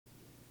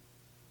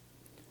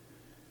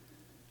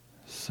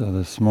So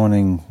this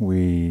morning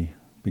we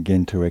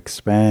begin to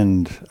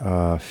expand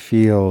our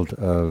field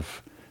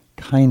of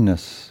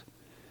kindness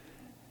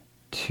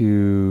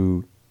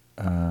to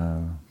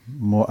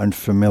more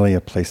unfamiliar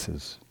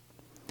places.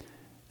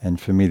 And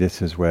for me this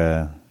is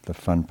where the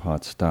fun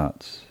part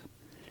starts.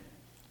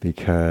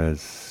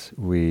 Because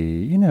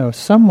we,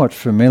 somewhat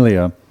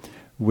familiar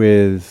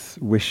with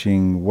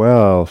wishing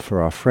well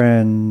for our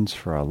friends,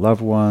 for our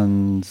loved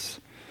ones,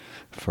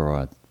 for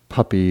our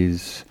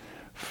puppies,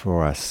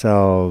 for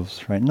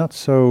ourselves, right? Not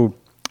so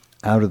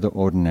out of the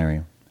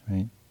ordinary,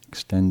 right?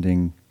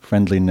 Extending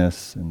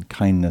friendliness and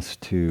kindness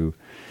to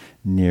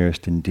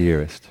nearest and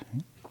dearest.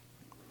 Right?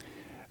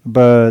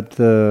 But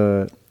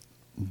the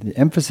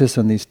emphasis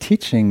on these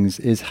teachings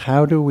is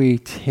how do we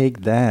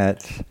take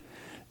that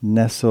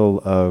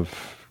nestle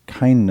of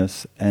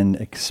kindness and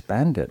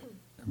expand it,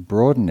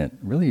 broaden it,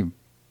 really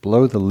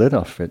blow the lid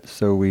off it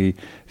so we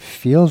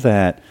feel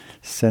that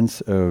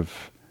sense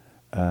of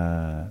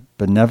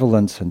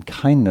benevolence and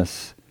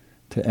kindness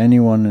to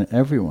anyone and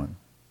everyone.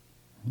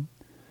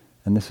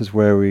 And this is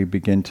where we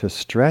begin to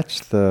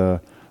stretch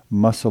the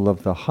muscle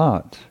of the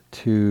heart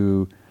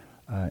to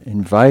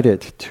invite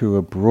it to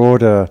a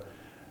broader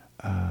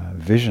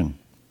vision,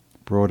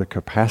 broader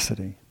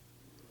capacity.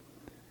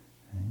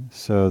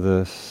 So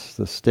the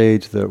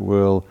stage that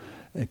we'll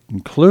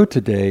include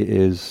today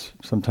is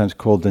sometimes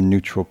called the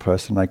neutral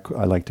person. I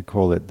like to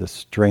call it the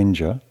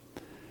stranger,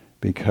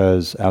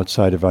 because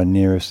outside of our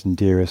nearest and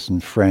dearest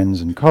and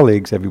friends and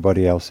colleagues,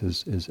 everybody else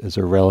is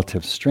a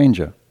relative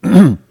stranger.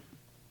 And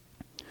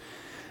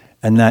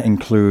that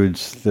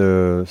includes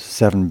the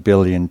 7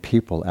 billion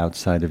people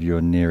outside of your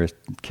nearest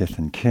kith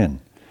and kin.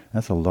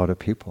 That's a lot of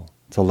people.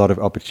 It's a lot of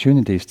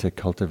opportunities to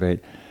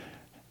cultivate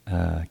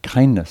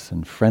kindness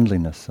and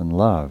friendliness and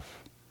love.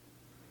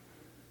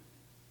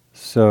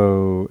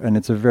 So, and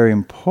it's a very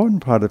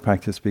important part of the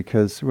practice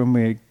because when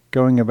we're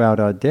going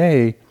about our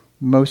day,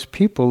 most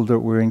people that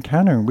we're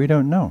encountering, we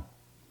don't know.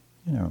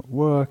 At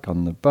work,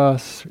 on the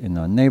bus, in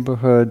our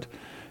neighborhood,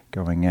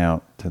 going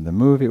out to the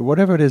movie,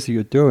 whatever it is that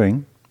you're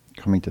doing,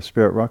 coming to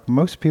Spirit Rock,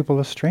 most people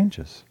are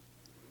strangers.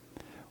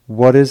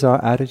 What is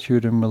our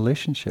attitude and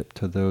relationship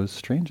to those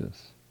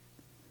strangers?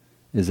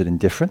 Is it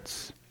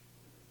indifference?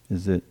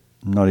 Is it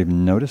not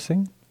even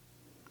noticing?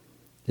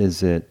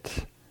 Is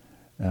it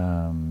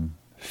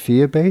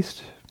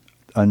fear-based,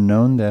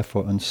 unknown,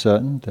 therefore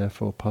uncertain,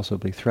 therefore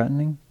possibly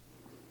threatening?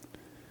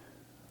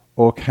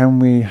 Or can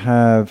we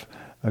have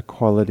a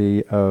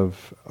quality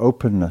of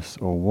openness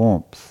or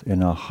warmth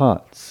in our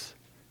hearts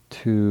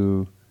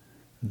to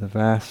the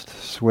vast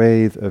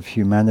swathe of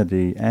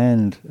humanity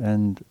and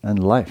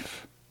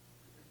life?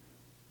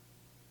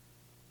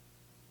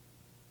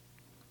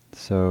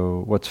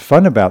 So what's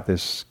fun about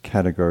this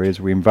category is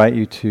we invite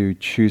you to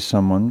choose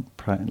someone,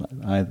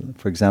 either,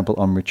 for example,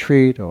 on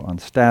retreat or on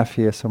staff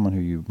here, someone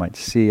who you might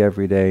see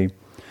every day,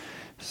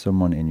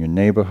 someone in your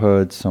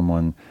neighborhood,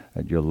 someone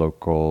at your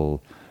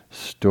local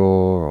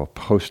store or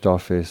post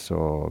office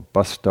or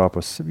bus stop,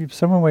 or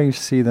somewhere where you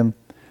see them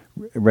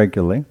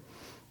regularly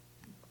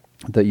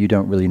that you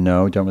don't really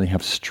know, don't really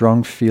have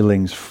strong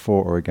feelings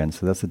for or against.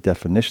 So that's the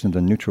definition of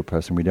the neutral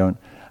person. We don't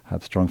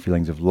have strong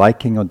feelings of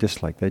liking or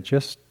dislike. They're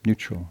just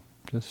neutral,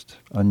 just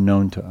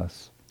unknown to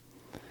us.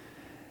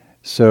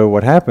 So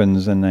what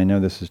happens, and I know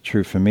this is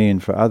true for me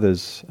and for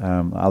others,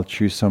 I'll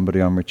choose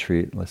somebody on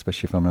retreat,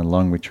 especially if I'm on a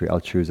long retreat. I'll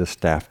choose a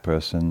staff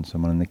person,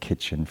 someone in the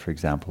kitchen, for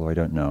example, who I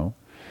don't know.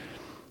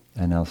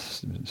 And I'll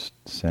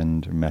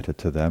send metta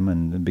to them.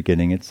 And in the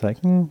beginning it's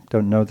like,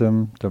 don't know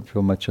them, don't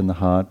feel much in the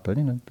heart, but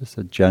just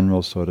a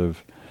general sort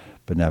of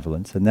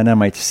benevolence. And then I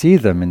might see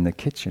them in the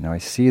kitchen, or I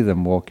see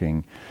them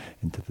walking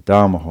into the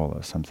Dharma hall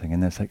or something,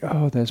 and it's like,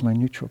 oh, there's my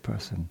neutral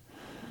person.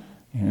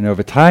 And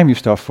over time you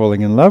start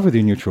falling in love with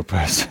your neutral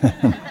person.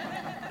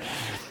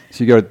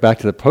 So you go back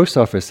to the post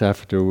office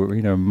after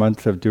a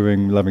month of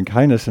doing loving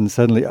kindness, and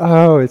suddenly,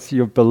 oh, it's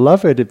your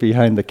beloved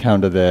behind the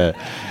counter there.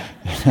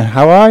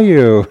 How are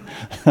you?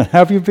 How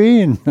have you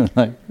been?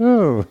 Like,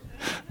 oh,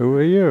 who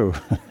are you?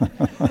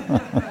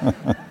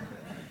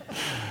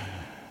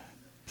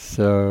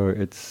 So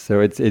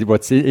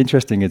what's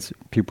interesting is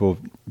people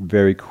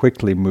very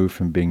quickly move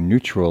from being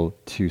neutral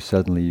to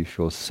suddenly you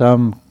feel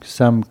some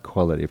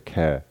quality of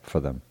care for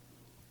them.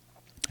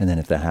 And then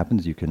if that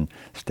happens, you can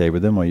stay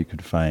with them, or you can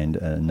find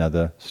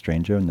another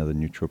stranger, another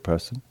neutral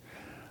person.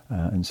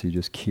 And so you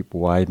just keep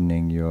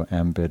widening your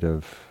ambit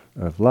of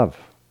love.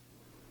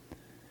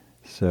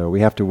 So we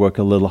have to work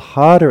a little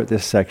harder at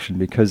this section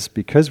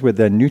because with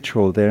their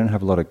neutral, they don't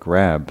have a lot of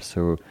grab.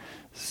 So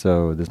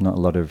there's not a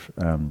lot of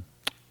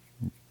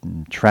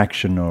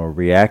traction or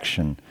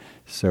reaction.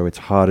 So it's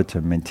harder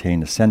to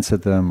maintain a sense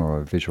of them,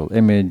 or a visual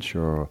image,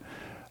 or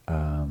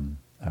a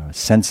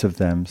sense of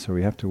them. So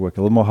we have to work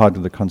a little more hard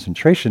with the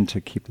concentration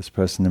to keep this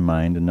person in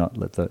mind and not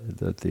let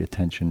the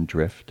attention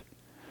drift.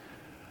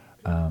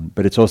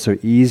 But it's also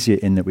easier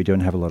in that we don't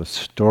have a lot of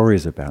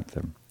stories about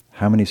them.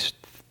 How many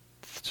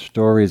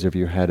stories have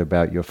you had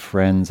about your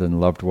friends and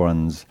loved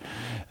ones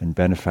and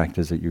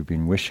benefactors that you've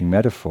been wishing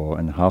metaphor,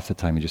 and half the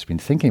time you've just been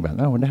thinking about,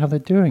 oh, I wonder how they're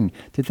doing.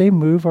 Did they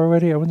move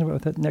already? I wonder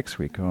about that next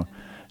week. Or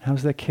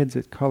how's their kids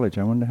at college?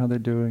 I wonder how they're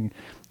doing.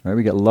 Right?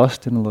 We get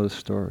lost in a lot of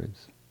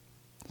stories.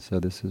 So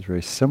this is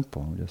very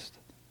simple, just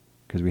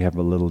because we have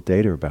a little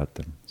data about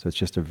them. So it's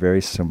just a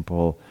very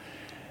simple,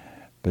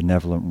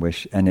 benevolent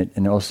wish. And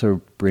it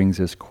also brings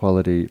this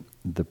quality,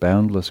 the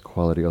boundless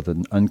quality or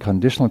the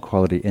unconditional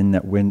quality, in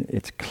that when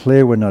it's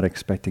clear we're not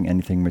expecting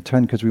anything in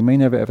return, because we may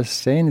never ever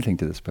say anything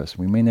to this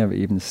person, we may never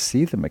even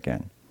see them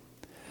again,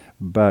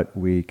 but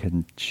we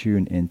can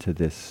tune into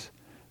this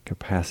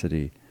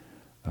capacity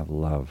of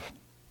love.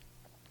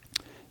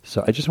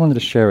 So I just wanted to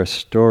share a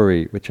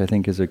story which I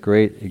think is a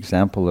great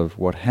example of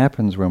what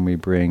happens when we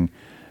bring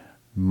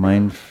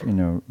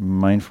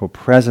mindful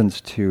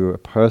presence to a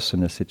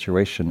person, a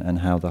situation, and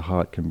how the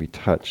heart can be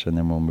touched, and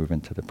then we'll move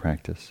into the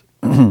practice.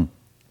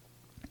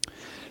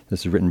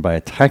 This is written by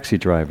a taxi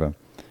driver.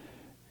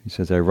 He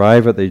says, I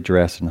arrive at the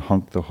address and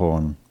honk the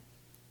horn.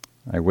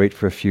 I wait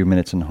for a few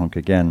minutes and honk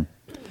again.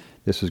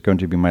 This was going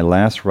to be my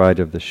last ride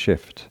of the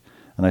shift,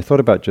 and I thought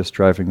about just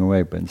driving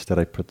away, but instead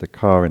I put the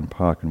car in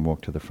park and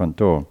walked to the front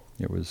door.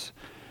 It was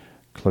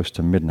close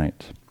to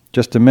midnight.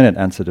 Just a minute,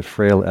 answered a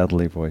frail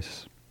elderly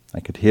voice. I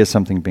could hear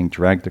something being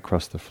dragged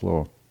across the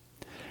floor.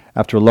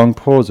 After a long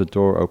pause, a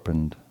door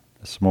opened.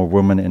 A small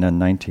woman in her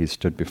 90s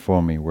stood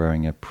before me,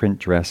 wearing a print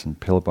dress and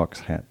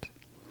pillbox hat.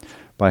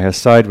 By her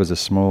side was a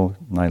small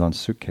nylon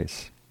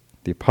suitcase.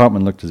 The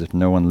apartment looked as if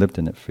no one lived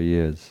in it for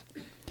years.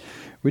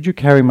 Would you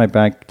carry my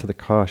bag to the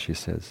car, she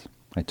says.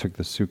 I took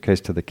the suitcase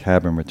to the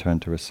cab and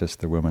returned to assist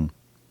the woman.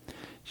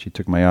 She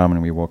took my arm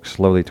and we walked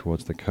slowly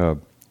towards the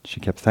curb. She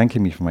kept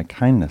thanking me for my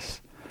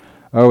kindness.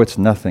 Oh, it's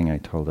nothing, I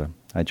told her.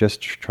 I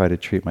just try to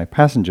treat my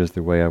passengers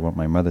the way I want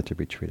my mother to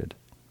be treated.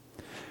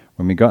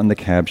 When we got in the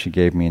cab, she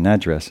gave me an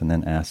address and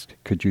then asked,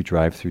 could you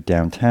drive through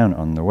downtown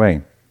on the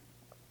way?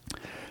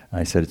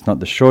 I said, it's not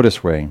the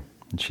shortest way.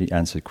 And she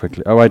answered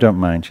quickly, oh, I don't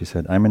mind. She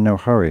said, I'm in no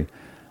hurry.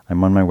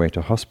 I'm on my way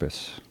to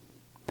hospice.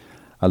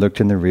 I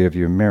looked in the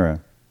rearview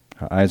mirror.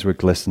 Her eyes were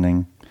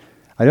glistening.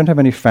 I don't have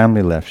any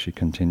family left, she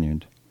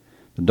continued.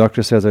 The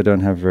doctor says I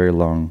don't have very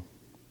long.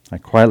 I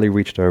quietly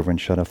reached over and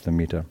shut off the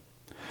meter.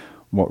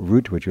 What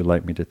route would you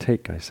like me to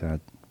take? I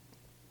said.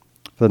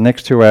 For the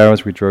next 2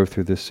 hours, we drove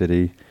through the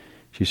city.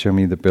 She showed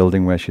me the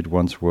building where she'd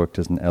once worked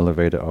as an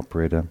elevator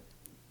operator.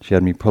 She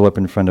had me pull up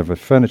in front of a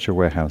furniture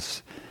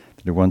warehouse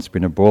that had once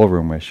been a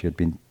ballroom where she had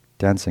been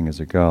dancing as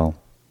a girl.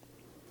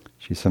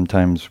 She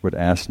sometimes would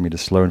ask me to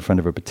slow in front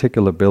of a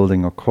particular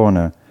building or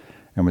corner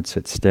and would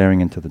sit staring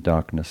into the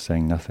darkness,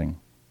 saying nothing.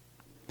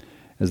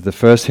 As the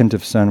first hint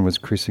of sun was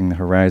creasing the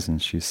horizon,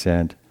 she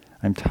said,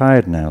 I'm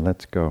tired now,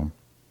 let's go.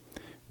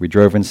 We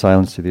drove in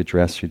silence to the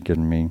address she'd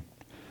given me,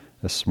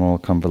 a small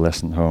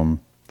convalescent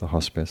home, the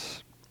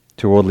hospice.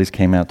 2 orderlies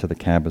came out to the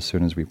cab as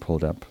soon as we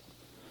pulled up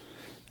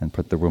and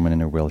put the woman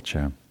in a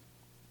wheelchair.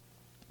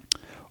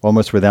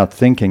 Almost without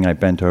thinking, I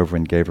bent over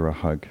and gave her a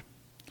hug.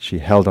 She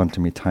held onto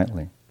me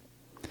tightly.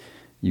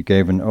 You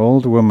gave an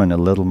old woman a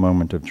little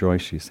moment of joy,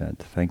 she said.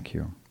 Thank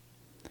you.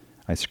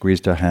 I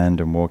squeezed her hand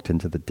and walked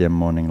into the dim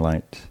morning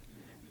light.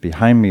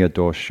 Behind me, a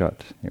door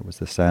shut. It was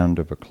the sound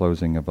of a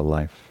closing of a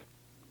life.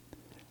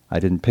 I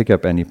didn't pick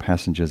up any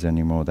passengers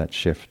anymore that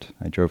shift.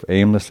 I drove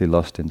aimlessly,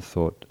 lost in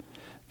thought.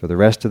 For the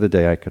rest of the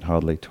day, I could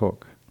hardly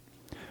talk.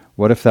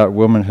 What if that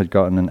woman had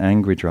gotten an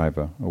angry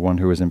driver, or one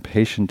who was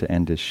impatient to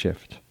end his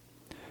shift?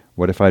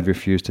 What if I'd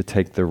refused to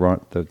take the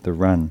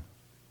run?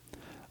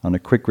 On a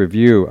quick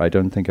review, I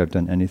don't think I've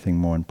done anything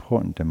more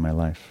important in my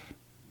life.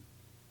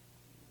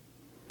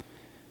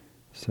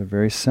 So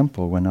very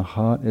simple, when our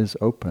heart is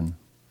open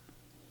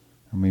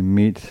and we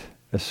meet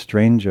a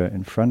stranger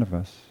in front of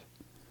us,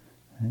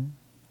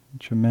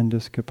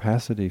 tremendous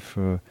capacity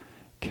for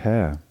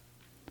care,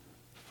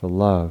 for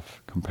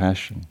love,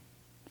 compassion,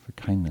 for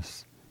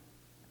kindness.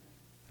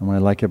 And what I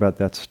like about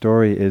that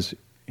story is,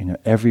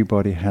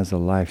 everybody has a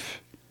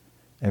life,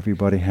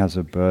 everybody has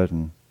a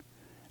burden,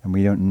 and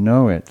we don't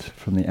know it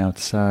from the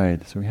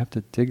outside. So we have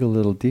to dig a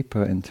little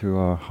deeper into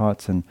our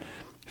hearts and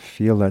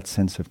feel that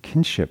sense of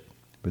kinship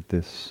with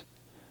this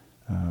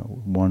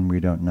one we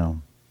don't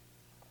know.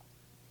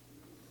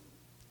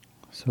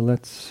 So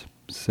let's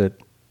sit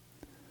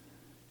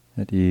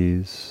at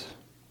ease,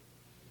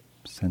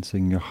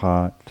 sensing your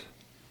heart,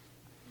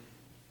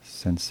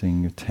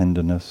 sensing your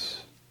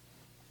tenderness.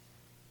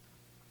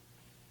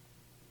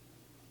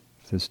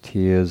 If there's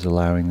tears,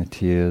 allowing the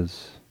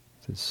tears.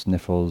 If there's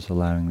sniffles,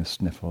 allowing the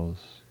sniffles.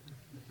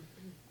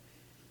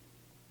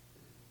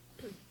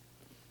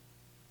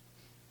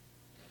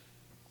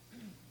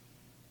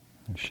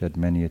 I've shed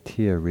many a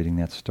tear reading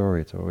that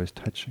story. It's always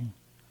touching.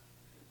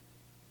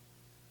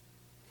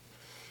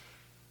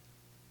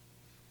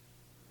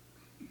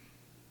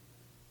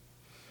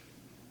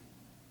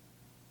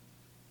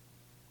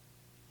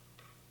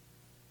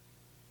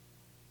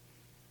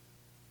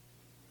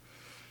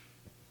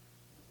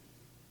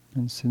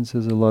 And since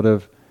there's a lot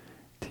of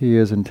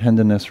tears and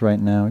tenderness right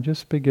now,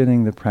 just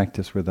beginning the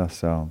practice with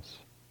ourselves.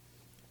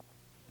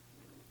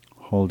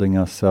 holding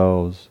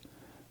ourselves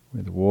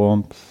with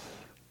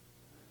warmth,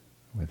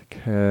 with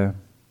care,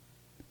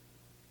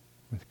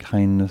 with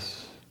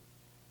kindness.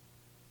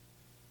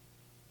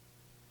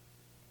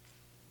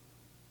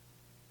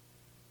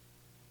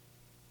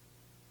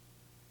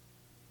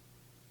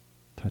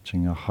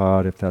 Touching our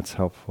heart if that's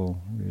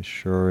helpful,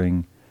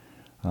 reassuring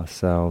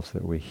ourselves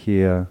that we're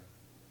here,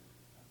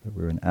 that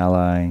we're an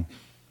ally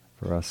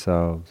for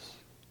ourselves.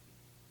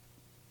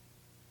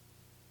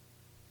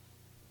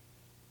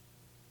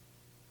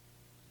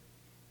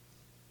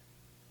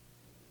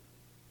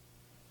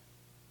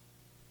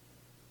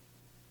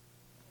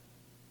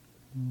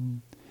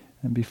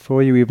 And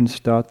before you even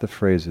start the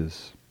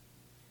phrases,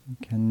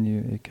 can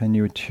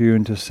you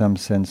attune to some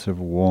sense of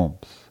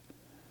warmth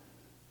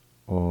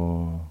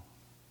or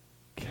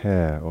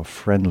care or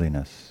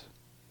friendliness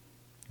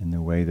in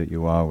the way that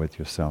you are with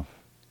yourself?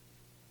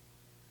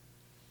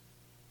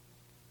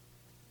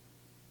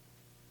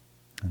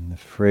 And the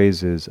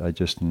phrases are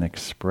just an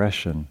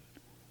expression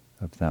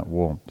of that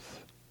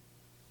warmth.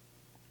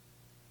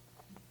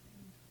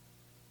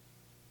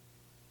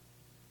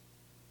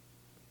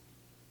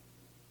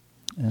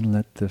 And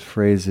let the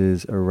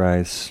phrases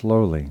arise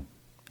slowly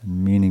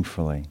and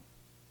meaningfully.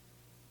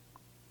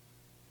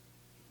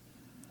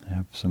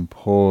 Have some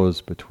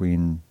pause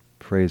between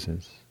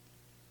phrases.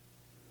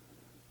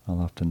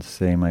 I'll often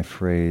say my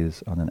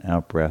phrase on an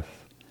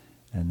out-breath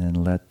and then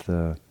let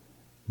the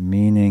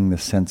meaning, the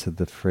sense of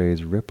the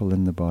phrase ripple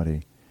in the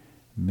body.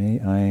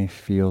 May I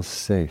feel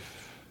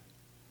safe.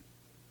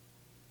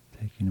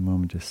 Taking a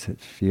moment to sit,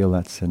 feel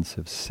that sense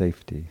of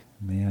safety.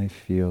 May I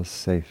feel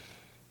safe.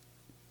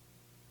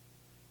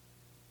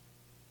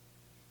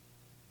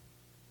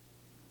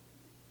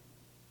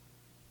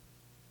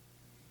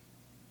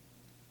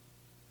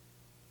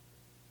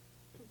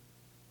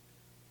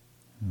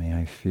 May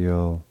I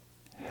feel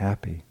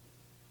happy,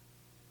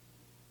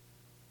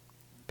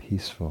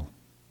 peaceful.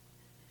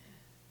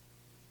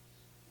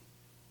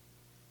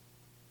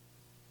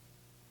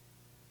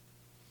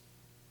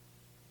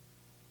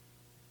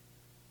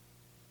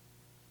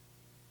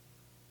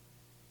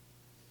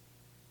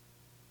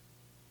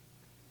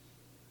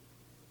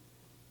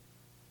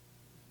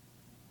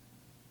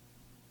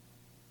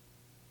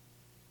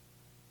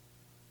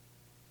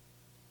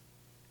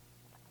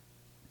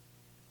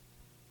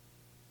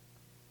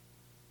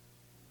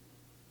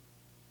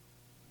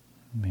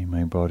 May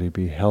my body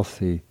be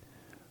healthy,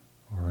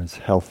 or as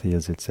healthy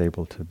as it's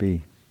able to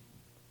be.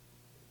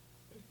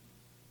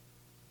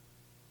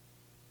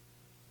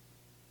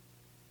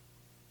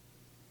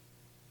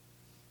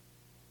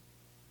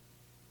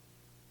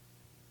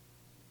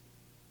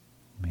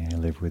 May I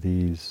live with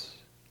ease.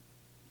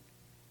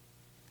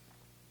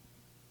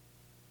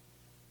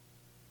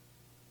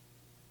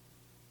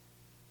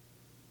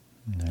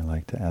 And I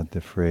like to add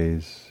the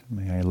phrase,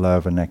 may I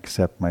love and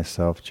accept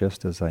myself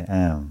just as I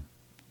am.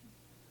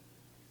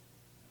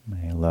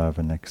 May I love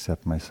and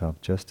accept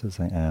myself just as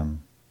I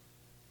am.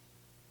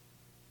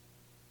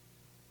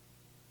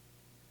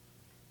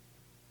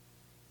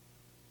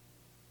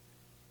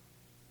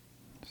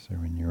 So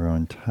in your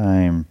own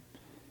time,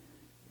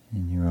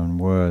 in your own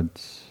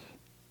words,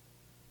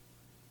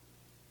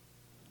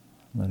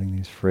 letting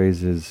these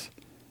phrases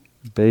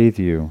bathe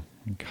you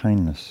in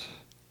kindness.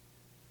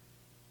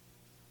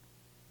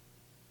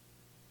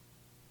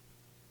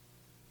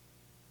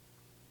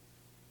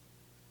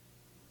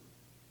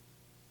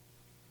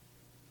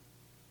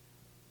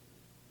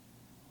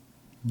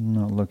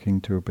 Not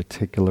looking to a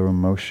particular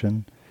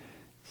emotion,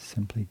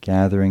 simply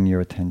gathering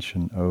your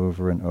attention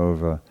over and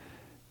over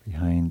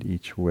behind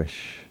each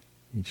wish,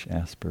 each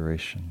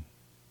aspiration.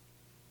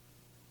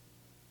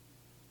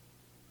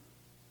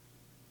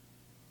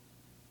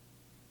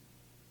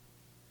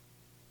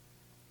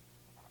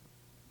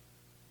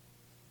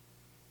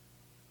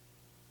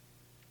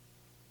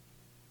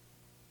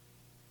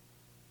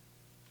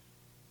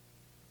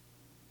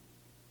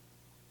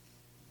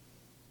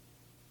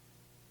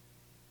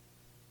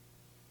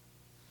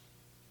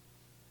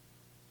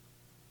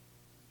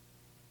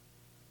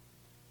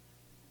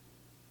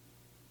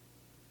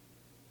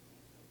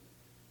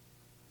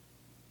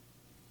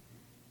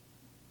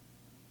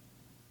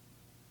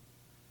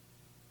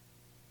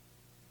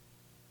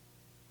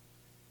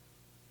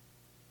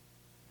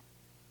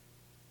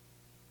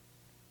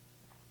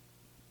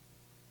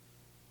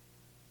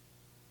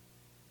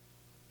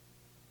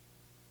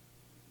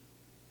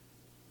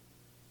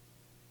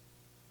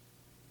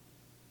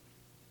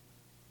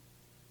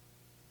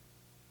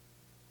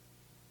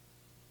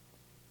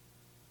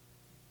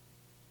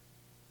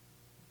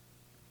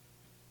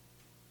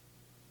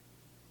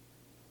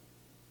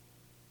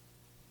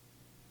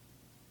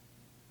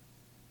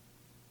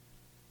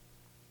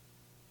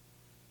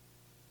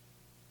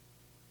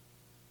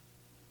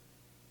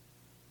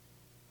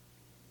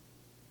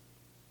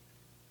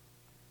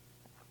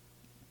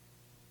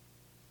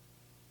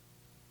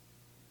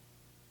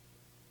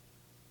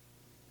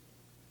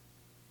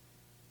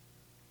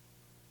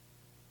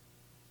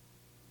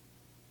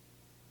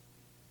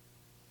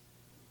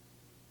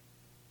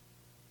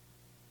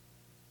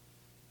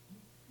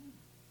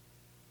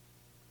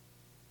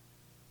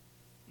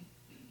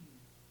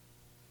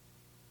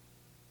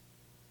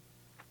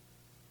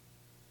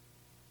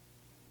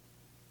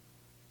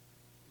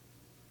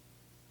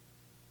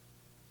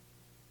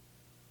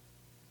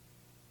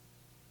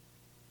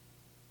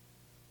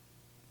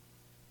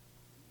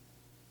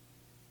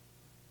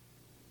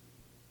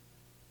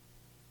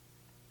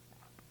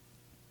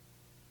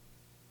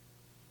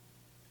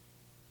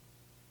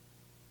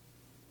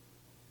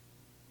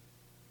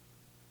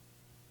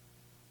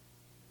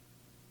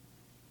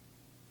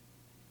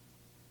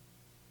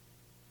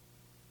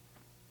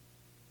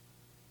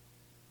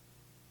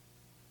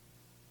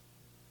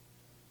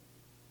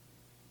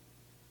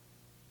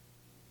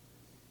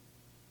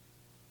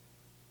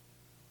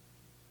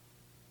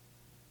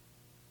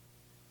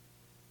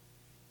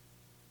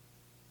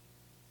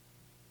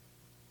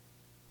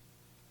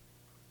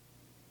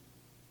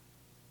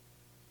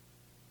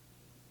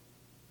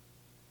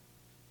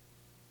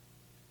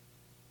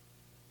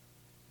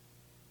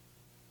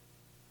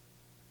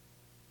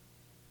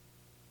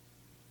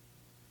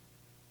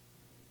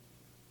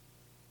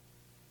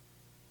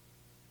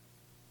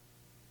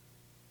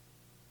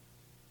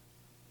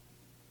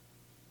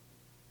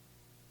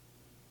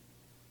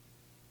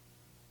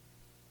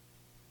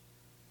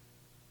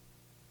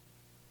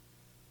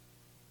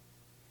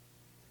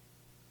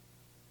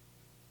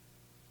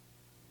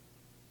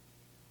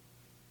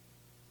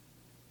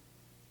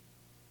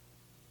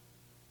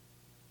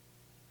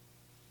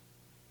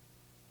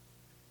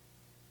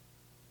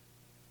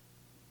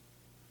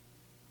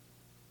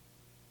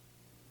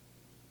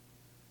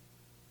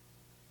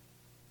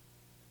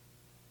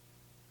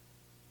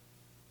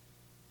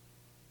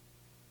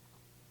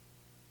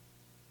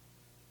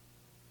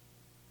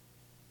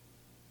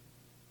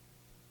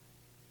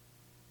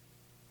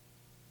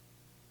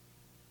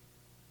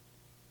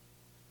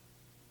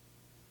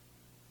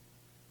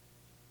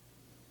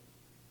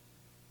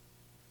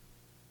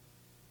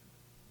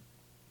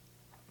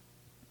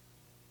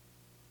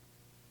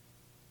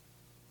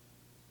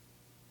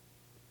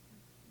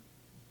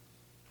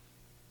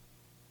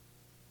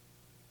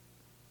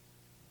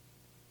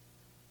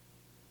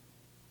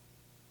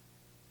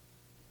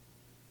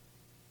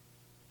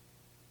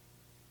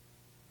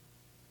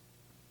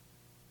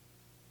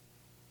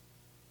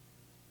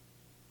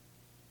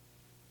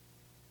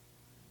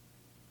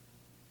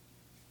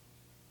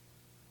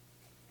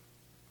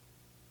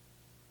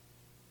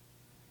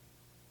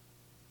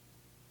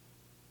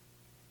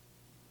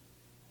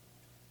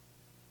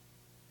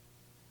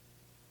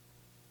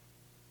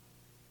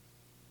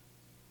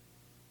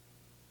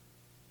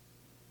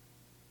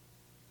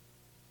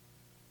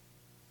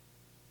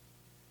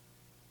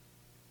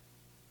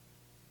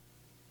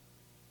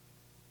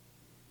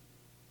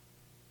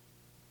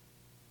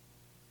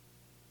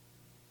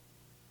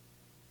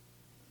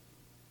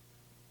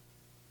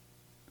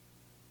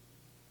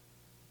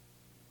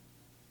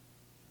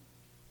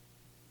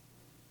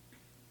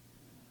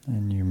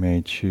 And you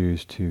may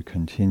choose to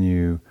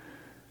continue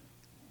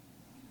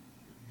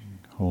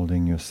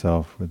holding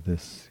yourself with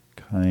this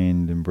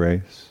kind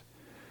embrace,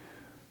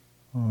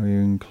 or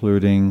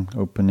including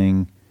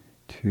opening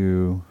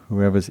to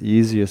whoever's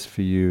easiest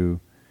for you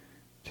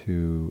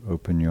to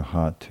open your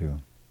heart to.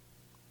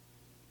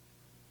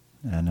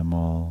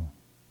 Animal,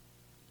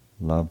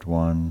 loved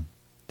one,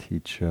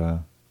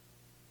 teacher,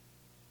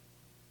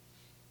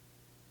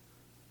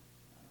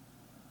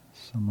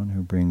 someone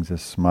who brings a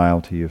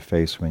smile to your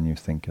face when you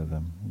think of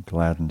them,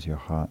 gladdens your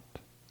heart.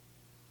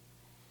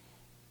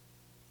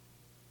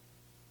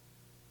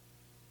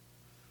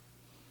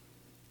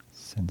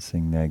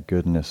 Sensing their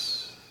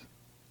goodness,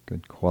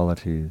 good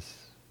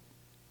qualities,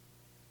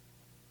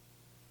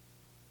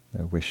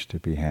 their wish to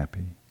be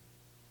happy.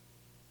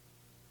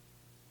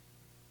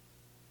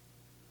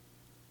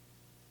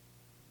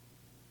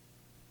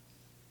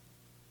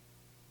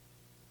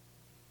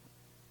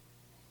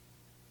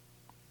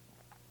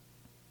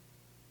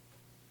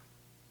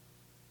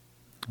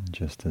 And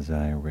just as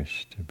I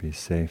wish to be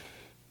safe,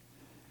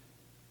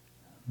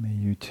 may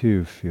you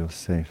too feel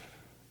safe.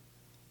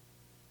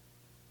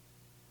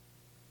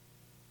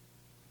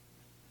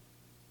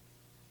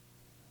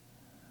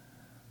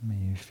 May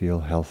you feel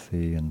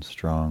healthy and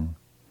strong,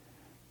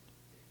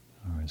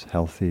 or as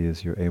healthy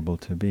as you're able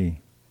to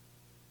be.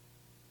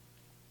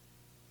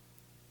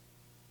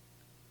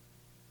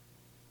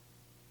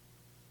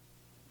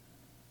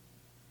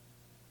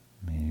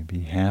 May you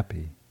be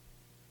happy,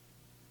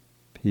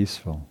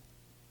 peaceful.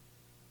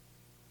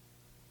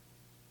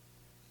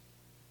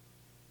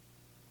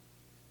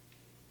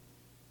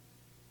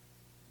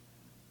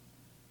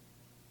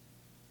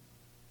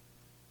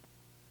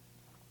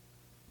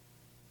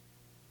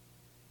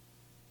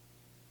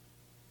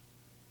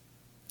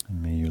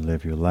 And may you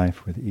live your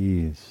life with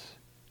ease.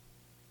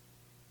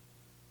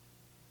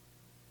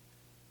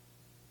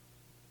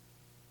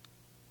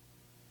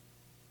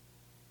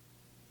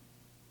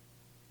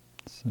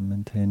 So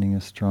maintaining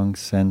a strong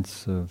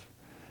sense of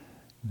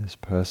this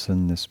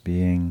person, this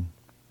being,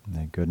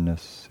 their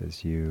goodness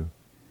as you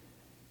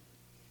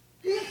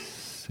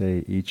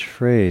say each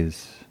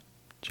phrase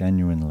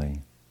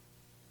genuinely,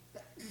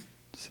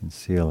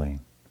 sincerely.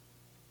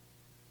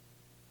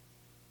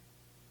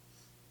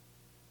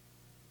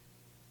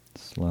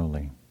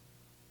 Slowly.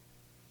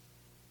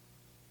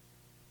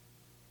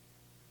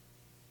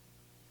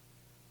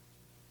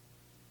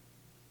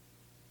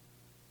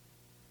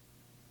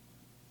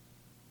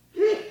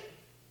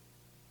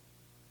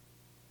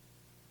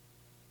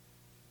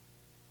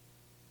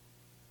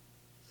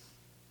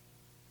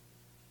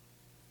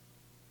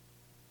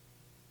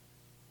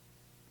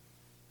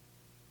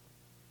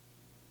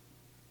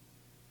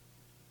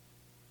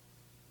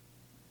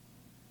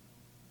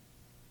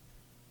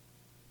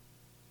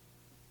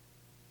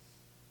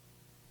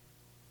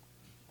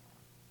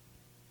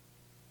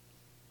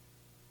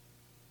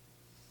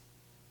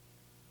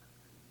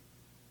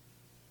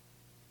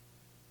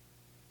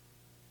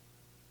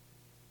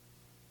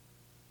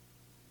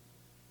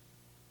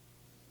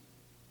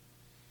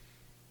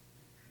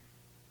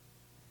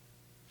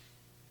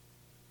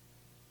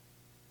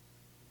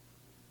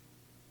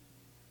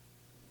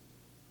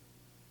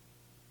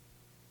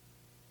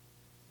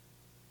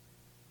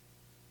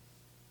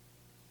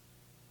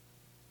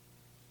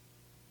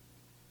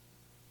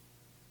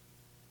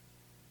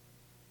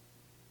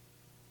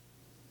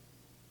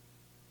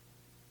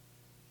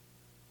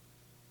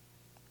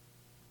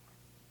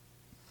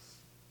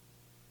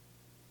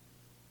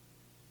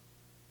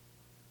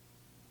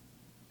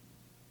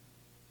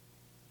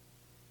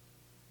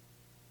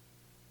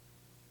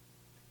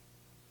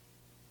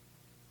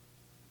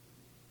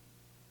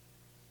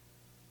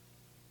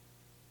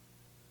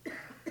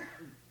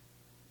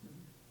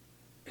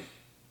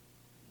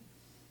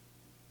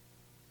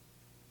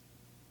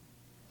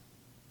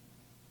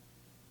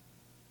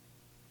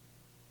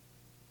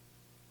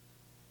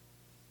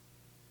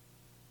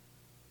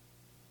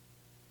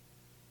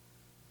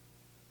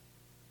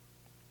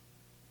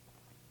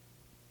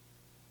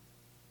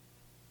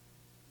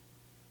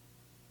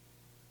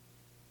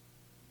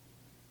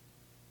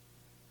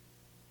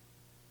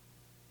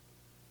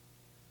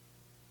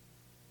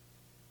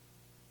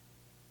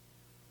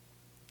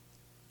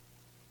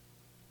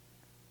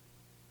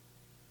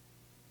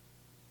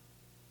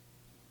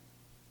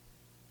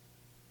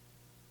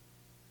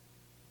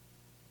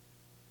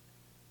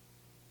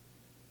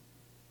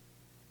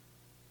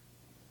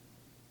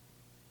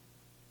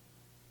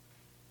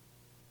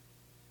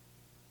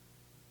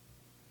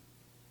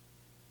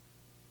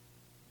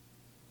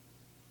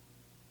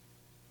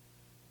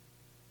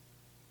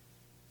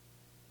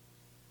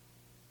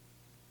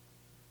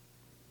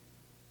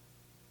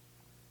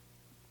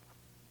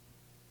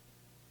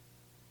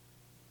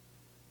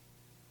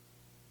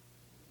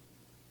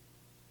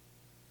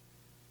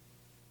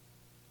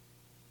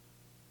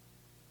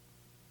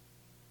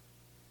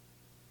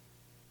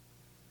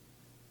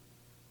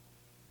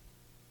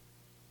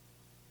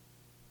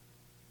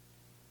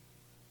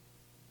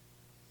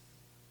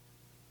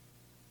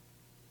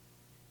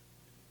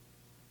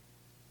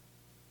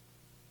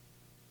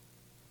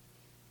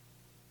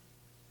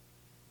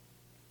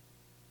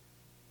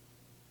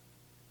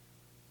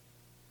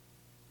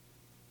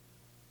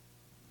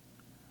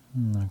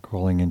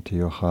 Calling into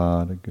your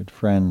heart a good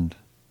friend,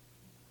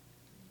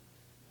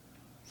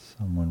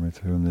 someone with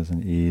whom there's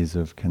an ease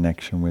of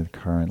connection with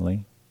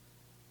currently.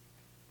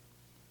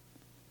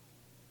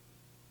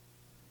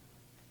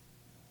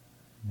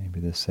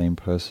 Maybe the same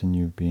person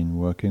you've been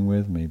working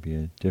with, maybe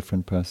a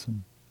different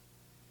person.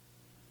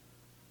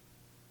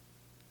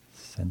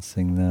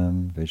 Sensing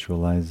them,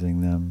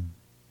 visualizing them,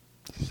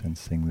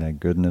 sensing their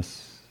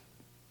goodness,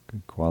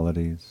 good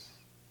qualities.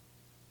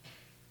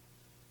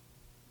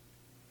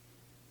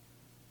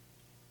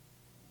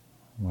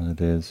 What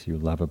it is you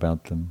love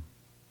about them.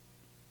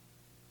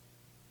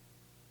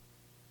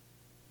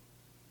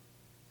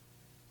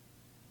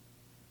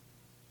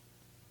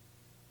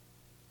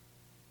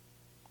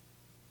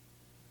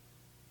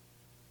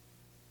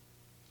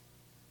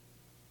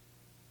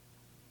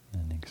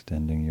 And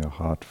extending your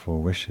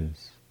heartful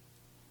wishes.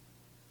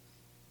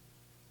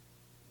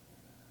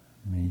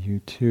 May you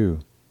too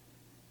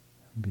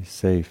be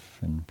safe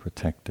and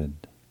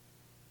protected.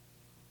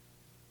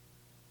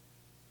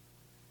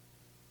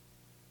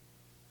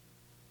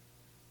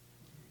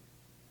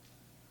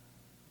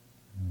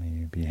 May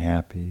you be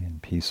happy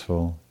and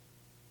peaceful.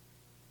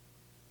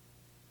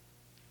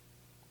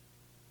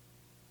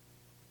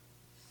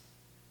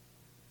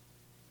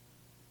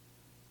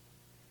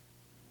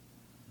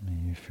 May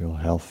you feel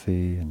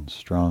healthy and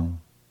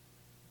strong,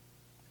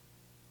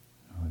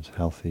 or as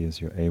healthy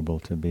as you're able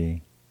to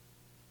be.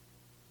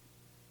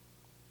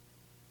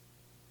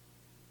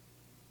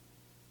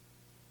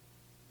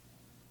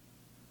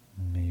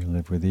 And may you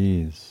live with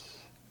ease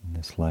in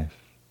this life.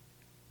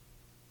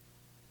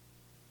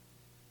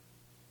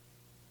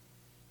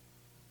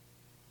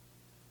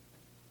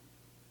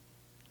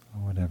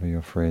 Or whatever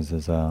your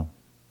phrases are.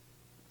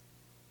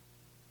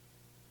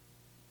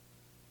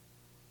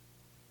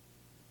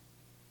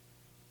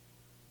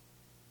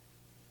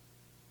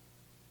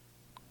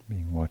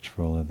 Being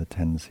watchful of the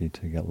tendency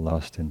to get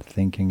lost in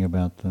thinking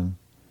about them.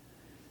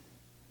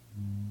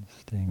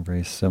 Staying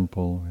very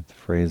simple with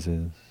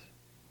phrases,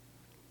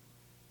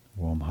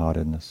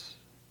 warm-heartedness.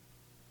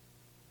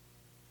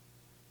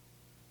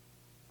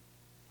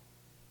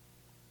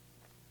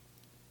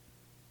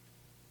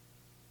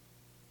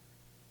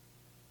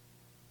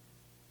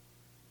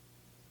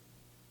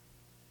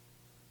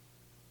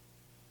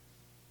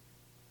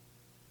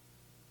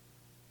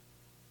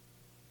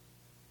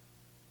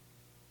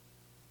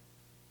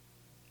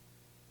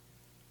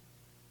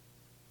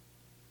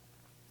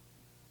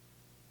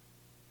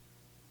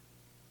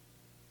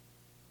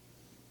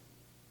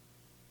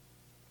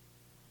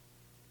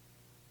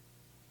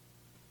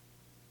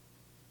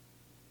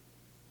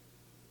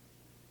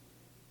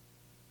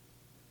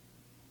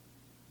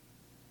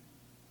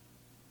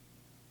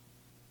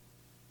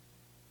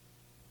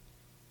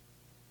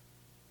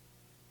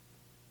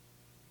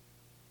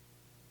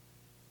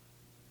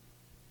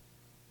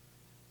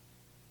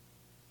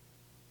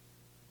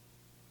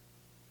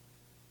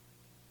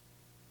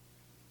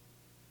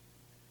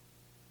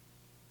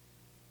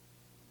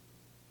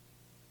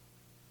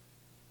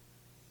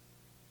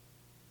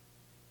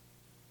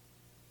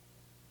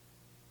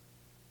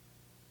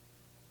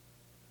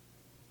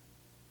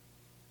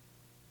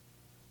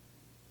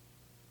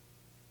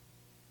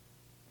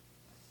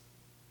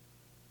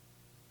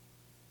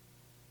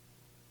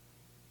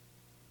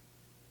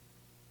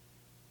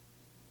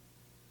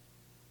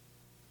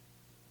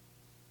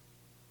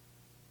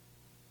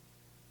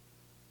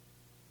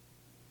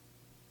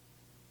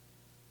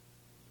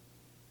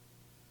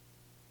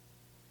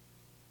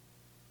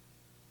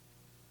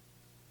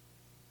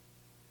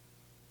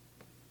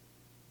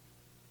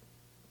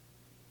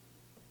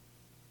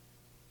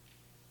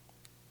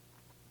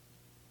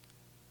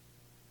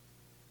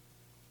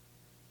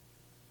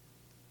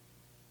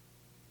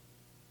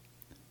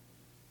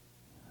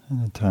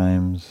 And at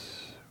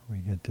times we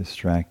get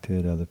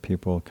distracted, other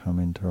people come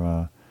into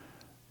our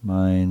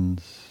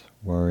minds,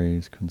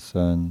 worries,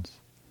 concerns.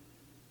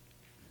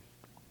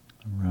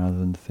 And rather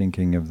than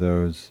thinking of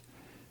those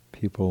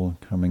people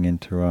coming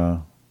into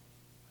our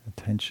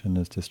attention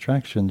as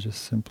distraction,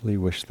 just simply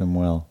wish them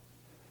well.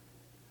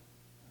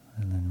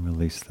 And then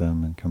release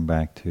them and come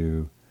back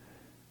to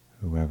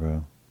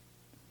whoever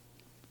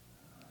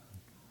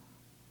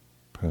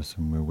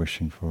person we're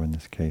wishing for, in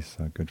this case,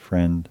 our good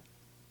friend.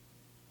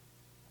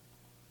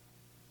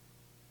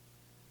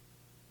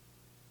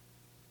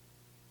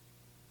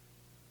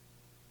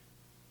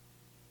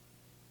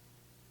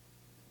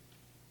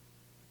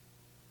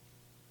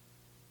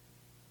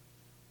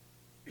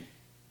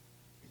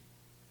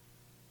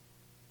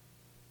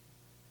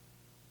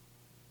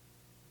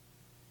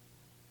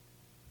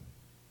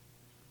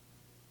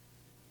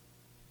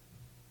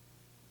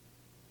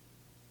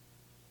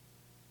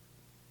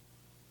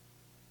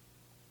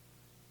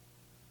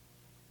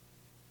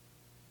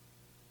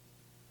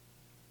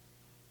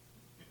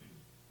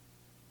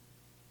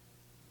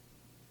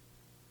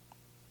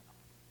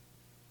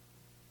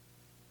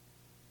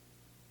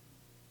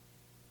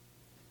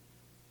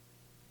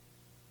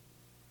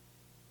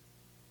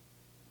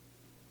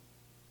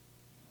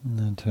 And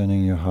then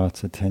turning your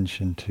heart's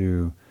attention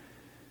to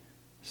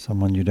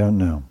someone you don't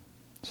know.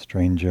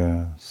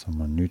 stranger,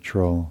 someone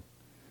neutral,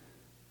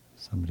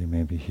 somebody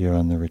maybe here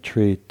on the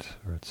retreat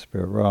or at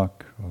Spirit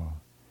Rock, or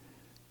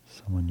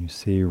someone you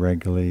see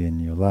regularly in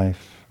your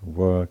life,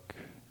 work,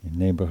 your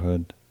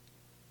neighborhood.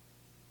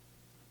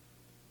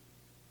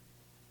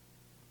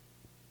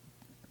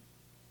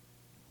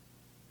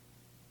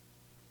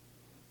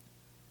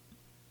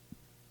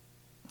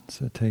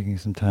 So taking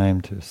some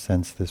time to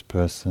sense this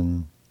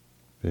person,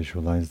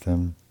 visualize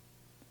them,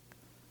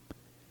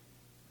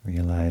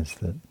 realize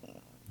that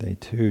they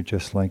too,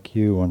 just like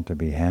you, want to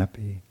be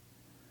happy,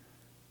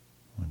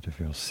 want to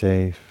feel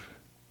safe,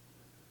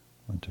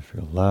 want to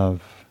feel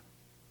love,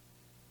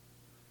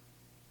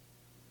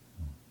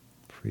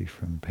 free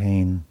from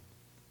pain.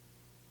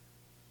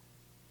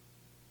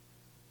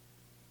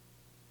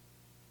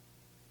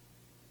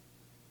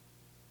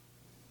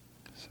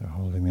 So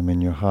holding them in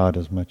your heart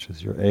as much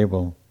as you're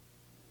able,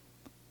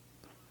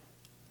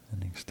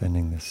 and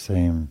extending the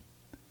same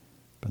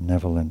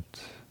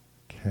benevolent,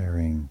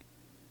 caring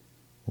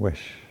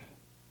wish.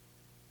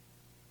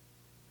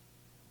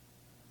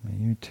 May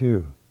you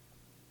too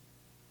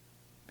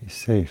be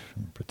safe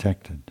and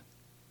protected.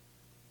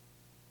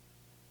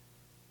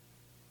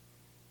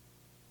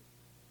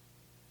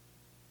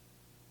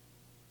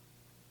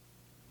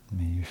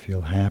 May you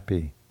feel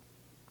happy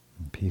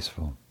and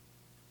peaceful.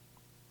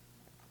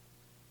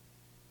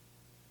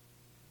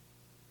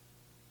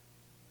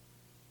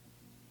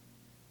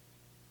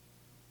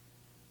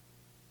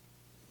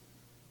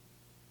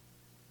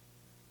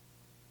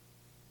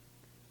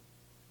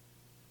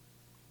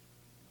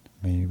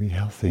 May you be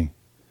healthy,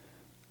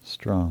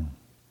 strong.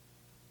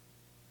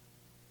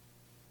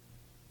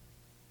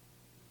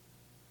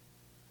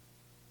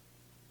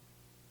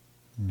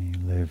 May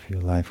you live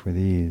your life with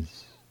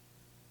ease,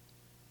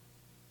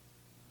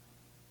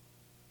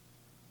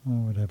 or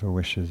whatever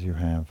wishes you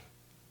have.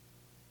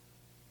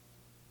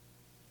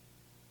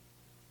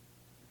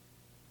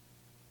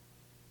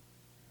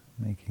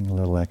 Making a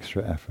little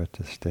extra effort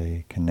to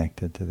stay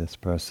connected to this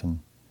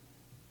person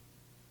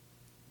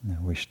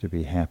and wish to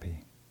be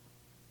happy.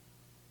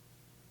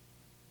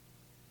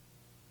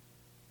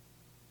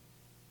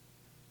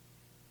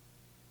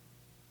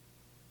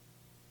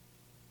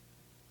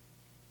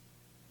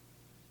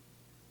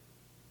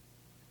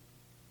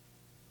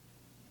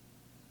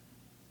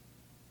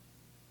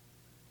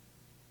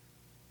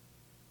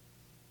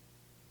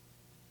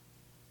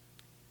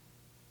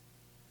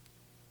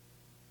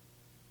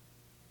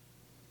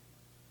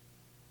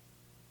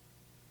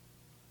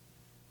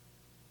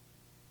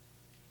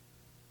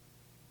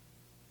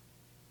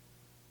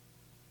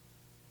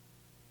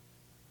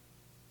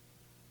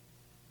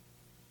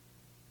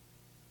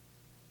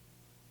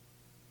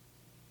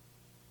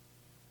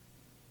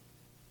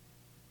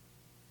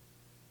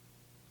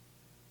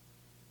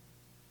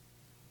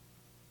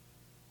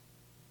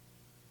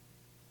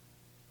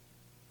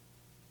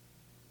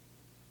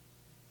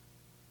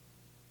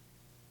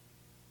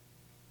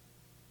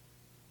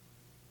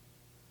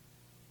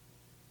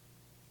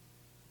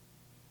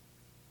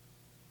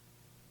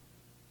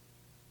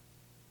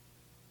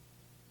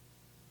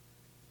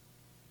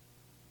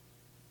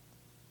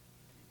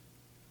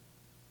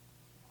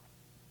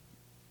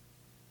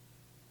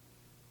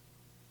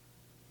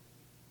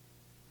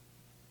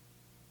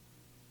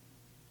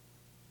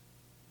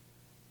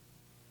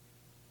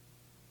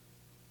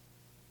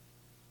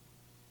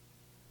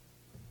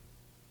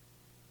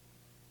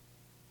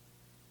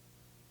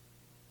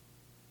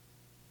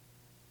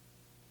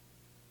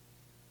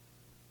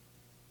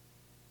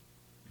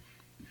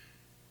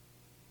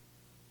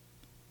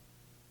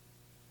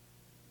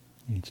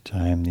 Each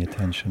time the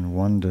attention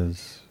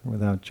wanders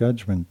without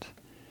judgment,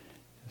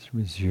 just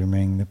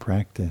resuming the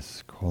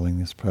practice, calling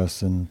this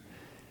person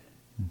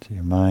into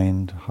your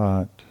mind,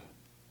 heart,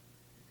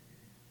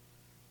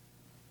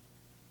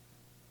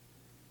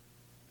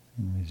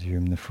 and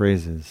resume the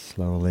phrases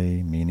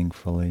slowly,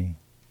 meaningfully.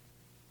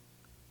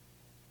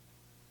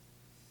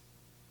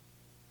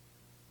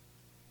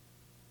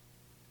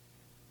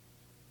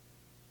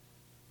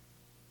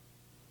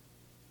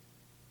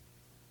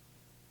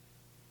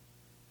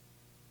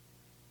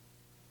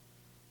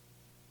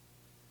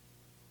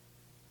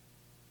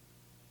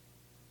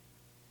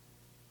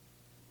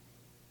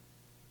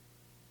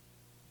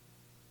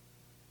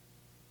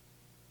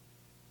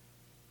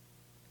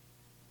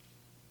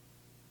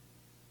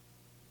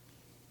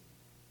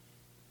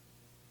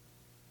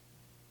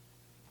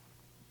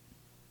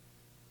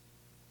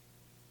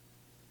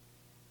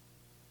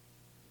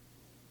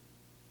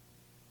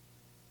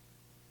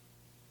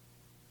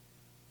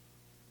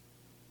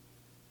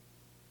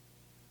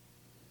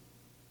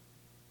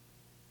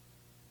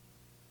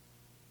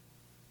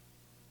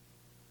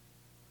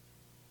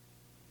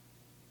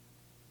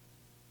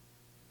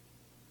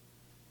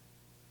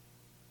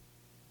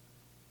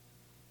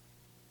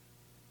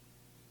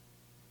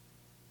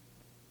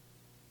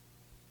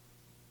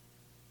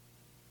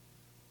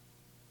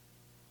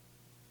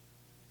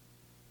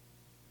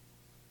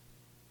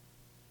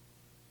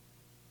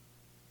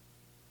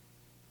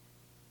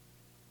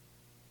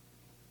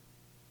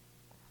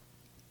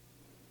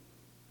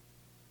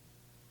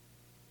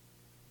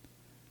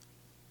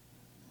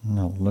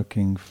 not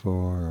looking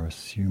for or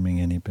assuming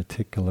any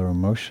particular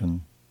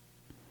emotion.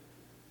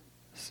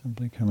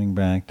 Simply coming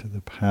back to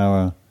the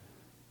power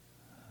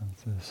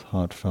of this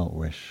heartfelt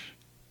wish.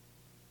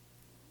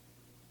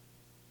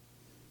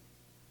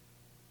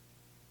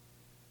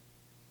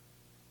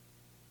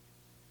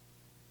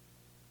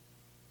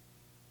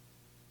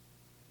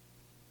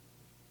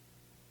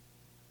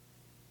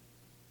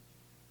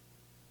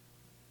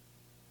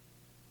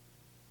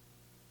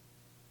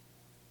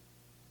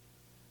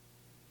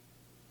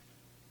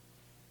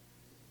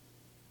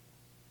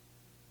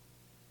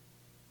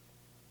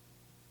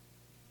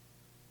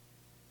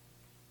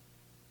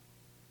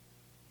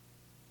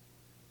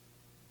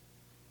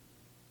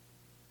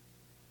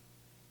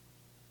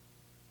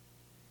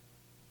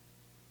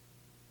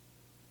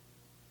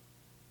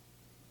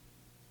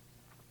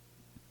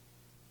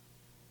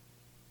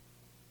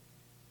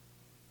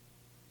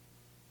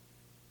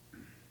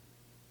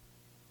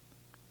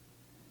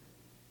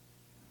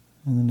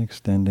 And then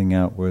extending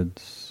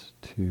outwards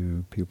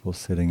to people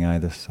sitting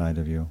either side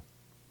of you,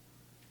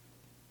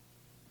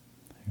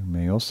 who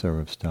may also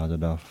have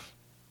started off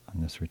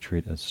on this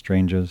retreat as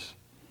strangers,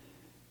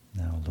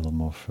 now a little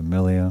more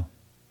familiar.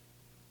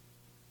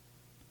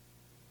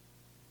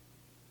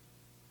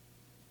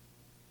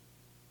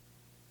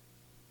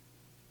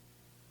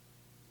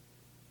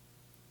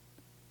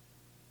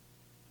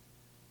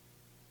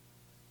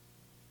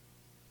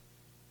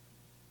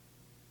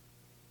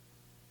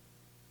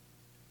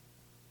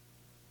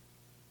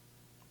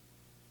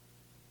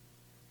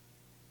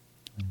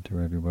 And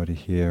to everybody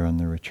here on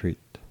the retreat,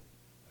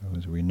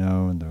 those we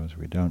know and those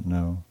we don't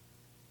know.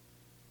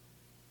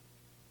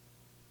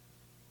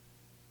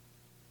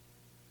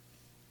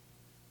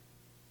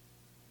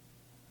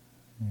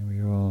 May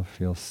we all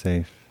feel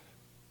safe,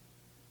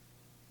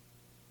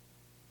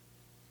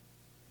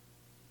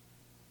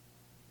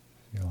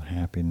 feel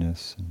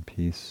happiness and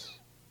peace,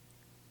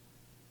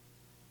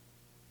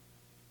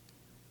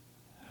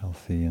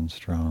 healthy and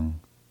strong,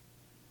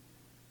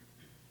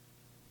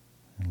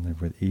 and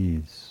live with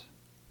ease.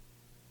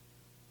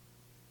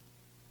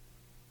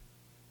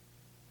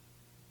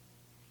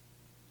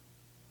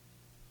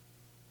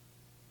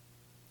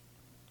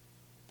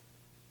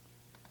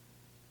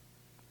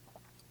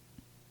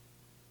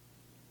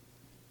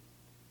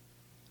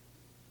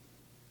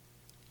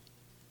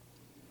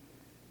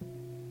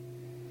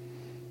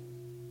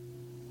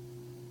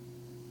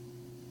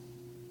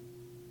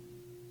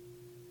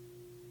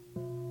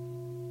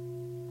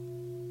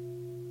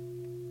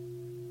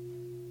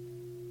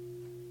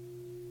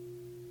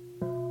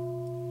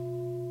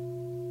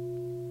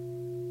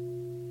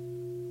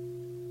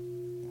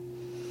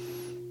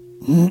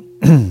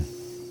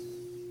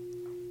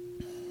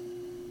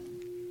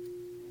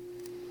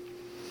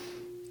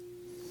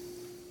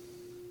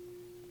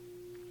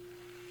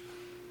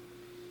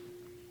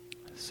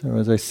 So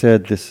as I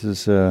said, this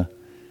is a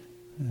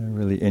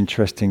really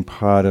interesting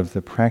part of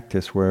the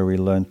practice where we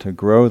learn to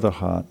grow the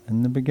heart.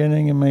 In the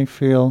beginning it might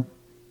feel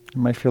a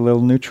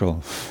little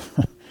neutral,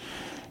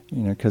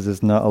 because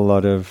there's not a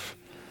lot of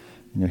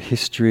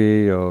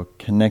history or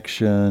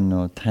connection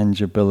or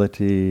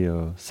tangibility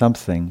or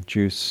something,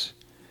 juice.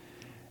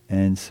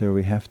 And so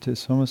we have to,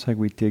 it's almost like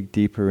we dig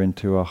deeper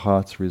into our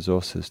heart's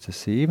resources to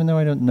see, even though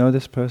I don't know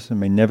this person,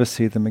 may never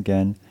see them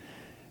again,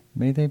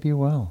 may they be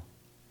well.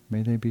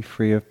 May they be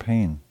free of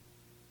pain.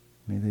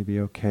 May they be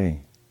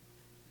okay.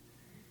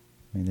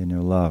 May they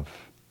know love.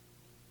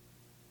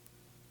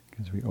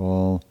 Because we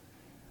all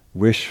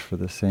wish for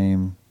the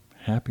same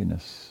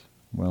happiness,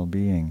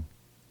 well-being,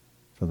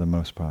 for the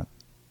most part.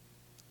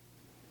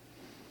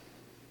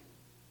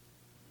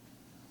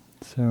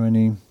 So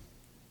any...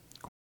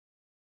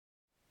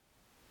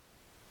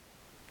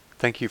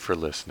 Thank you for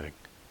listening.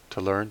 To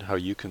learn how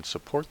you can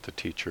support the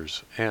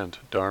teachers and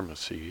Dharma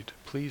Seed,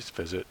 please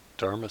visit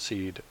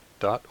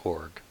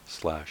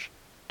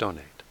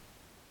dharmaseed.org/donate.